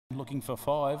looking for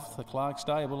 5. The Clark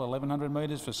Stable, 1100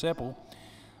 metres for Seppel.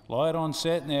 Light on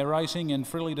set and they're racing, and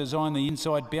Frilly Design the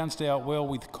inside bounced out well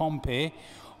with Compare.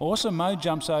 Awesome Mo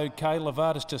jumps okay.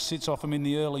 Levardis just sits off him in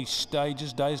the early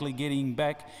stages. Daisley getting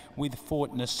back with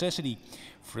Fort Necessity.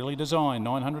 Frilly Design,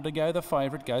 900 to go. The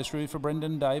favourite goes through for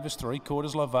Brendan Davis.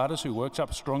 3/4 Levardis, who works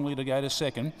up strongly to go to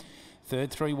second. Third,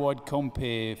 3 wide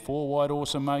Compare. 4 wide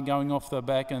Awesome Mo going off the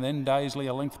back, and then Daisley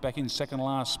a length back in second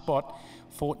last spot.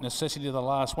 Fort Necessity the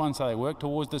last one, so they work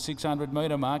towards the 600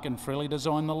 metre mark, and Frilly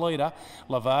Design the leader.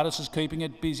 Levardis is keeping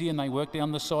it busy, and they work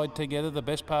down the side together. The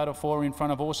best part of 4 in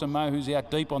front of Awesome Mo, who's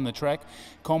out deep on the track.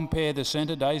 Compare the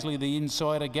centre, Daisley the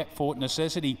inside, a gap Fort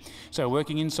Necessity. So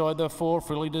working inside the 4,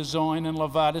 Frilly Design and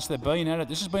Levardis, they've been at it.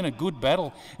 This has been a good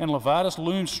battle, and Levardis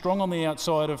looms strong on the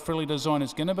outside of Frilly Design.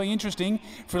 It's going to be interesting.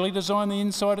 Frilly Design the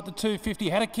inside at the 250.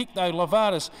 Had a kick though,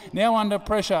 Levardis now under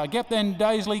pressure. A gap then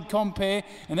Daisley, Compare,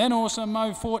 and then Awesome Mo,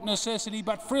 Fort Necessity,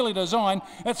 but Frilly Design,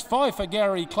 that's 5 for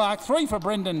Gary Clark, 3 for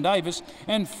Brendan Davis,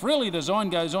 and Frilly Design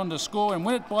goes on to score and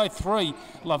win it by 3.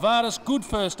 Levardis, good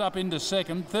first up into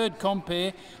second. Third,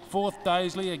 Compare. Fourth,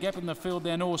 Daisley, a gap in the field,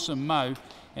 then Awesome Mo,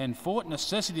 and Fort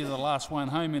Necessity the last one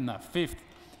home in the 5th.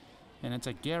 And it's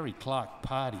a Gary Clark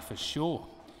party for sure.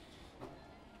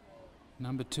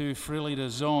 Number 2, Frilly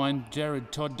Design.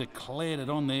 Jared Todd declared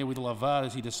it on there with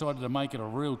Levardis. He decided to make it a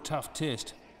real tough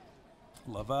test.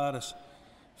 Levardis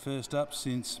first up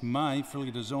since May.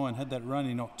 Frilly Design had that run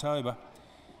in October,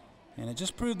 and it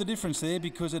just proved the difference there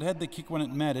because it had the kick when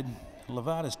it mattered.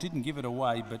 Levardis didn't give it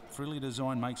away, but Frilly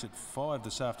Design makes it 5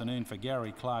 this afternoon for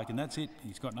Gary Clark, and that's it.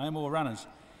 He's got no more runners.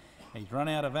 He's run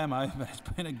out of ammo, but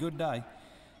it's been a good day,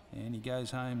 and he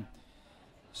goes home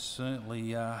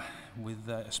certainly with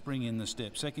a spring in the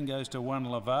step. Second goes to 1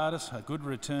 Levardis, a good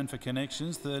return for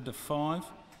Connections. Third to 5,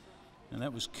 and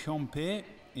that was Compare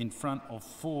in front of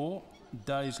 4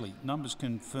 Daisley. Numbers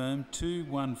confirmed, 2,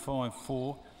 1, 5,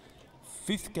 4.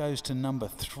 5th goes to number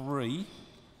 3,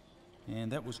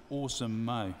 and that was Awesome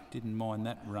Mo. Didn't mind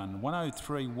that run.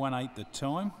 1:03.18 the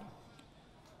time.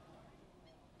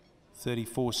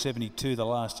 34.72 the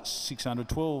last 600.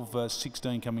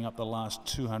 12.16 coming up the last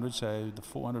 200. So the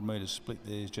 400 metre split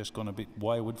there has just gone a bit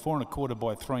wayward. 4 1/4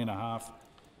 by 3.5.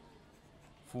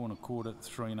 4 1/4,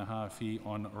 3.5 here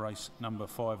on race number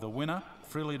 5. The winner,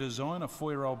 Frilly Design, a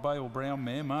 4-year-old Bale Brown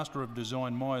mare, Master of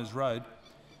Design, Myers Road.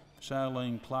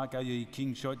 Charlene Clark, A.E.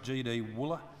 Kingshot, G.D.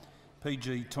 Wooler,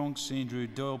 P.G. Tonks, Andrew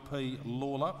Doyle, P.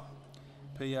 Lawler,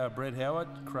 P.R. Brett Howard,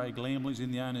 Craig Lamley's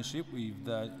in the ownership with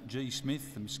G.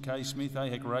 Smith, Miss K. Smith,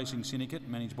 AHEC Racing Syndicate,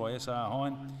 managed by S.R.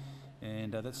 Hine.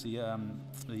 And that's the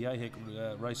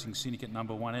AHEC Racing Syndicate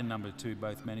number 1 and number 2,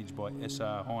 both managed by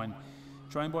S.R. Hine.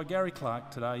 Trained by Gary Clark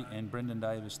today, and Brendan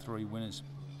Davis, 3 winners.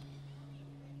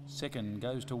 Second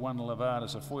goes to 1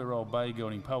 Levardis, a 4-year-old bay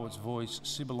gelding, Poet's Voice,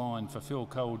 Sibylline for Phil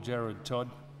Cole, Jared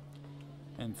Todd.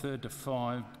 And third to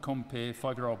 5, Compare,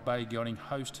 5-year-old bay gelding,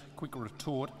 Host, Quick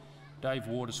Retort, Dave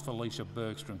Waters, Felicia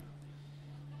Bergstrom.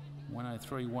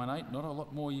 1:03.18, not a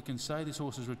lot more you can say. This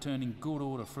horse is returning good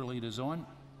order, Frilly Design.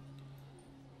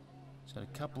 He's had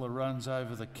a couple of runs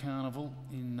over the carnival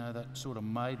in that sort of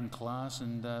maiden class,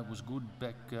 and was good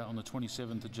back on the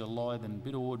 27th of July, then a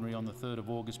bit ordinary on the 3rd of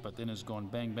August, but then has gone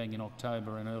bang bang in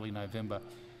October and early November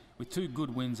with 2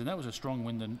 good wins. And that was a strong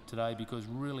win today because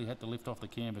really had to lift off the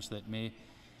canvas, that mare,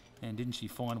 and didn't she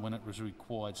find when it was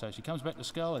required. So she comes back to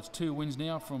scale. It's 2 wins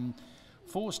now from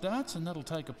 4 starts, and that'll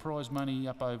take a prize money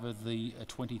up over the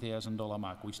 $20,000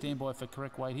 mark. We stand by for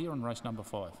correct weight here on race number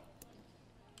 5.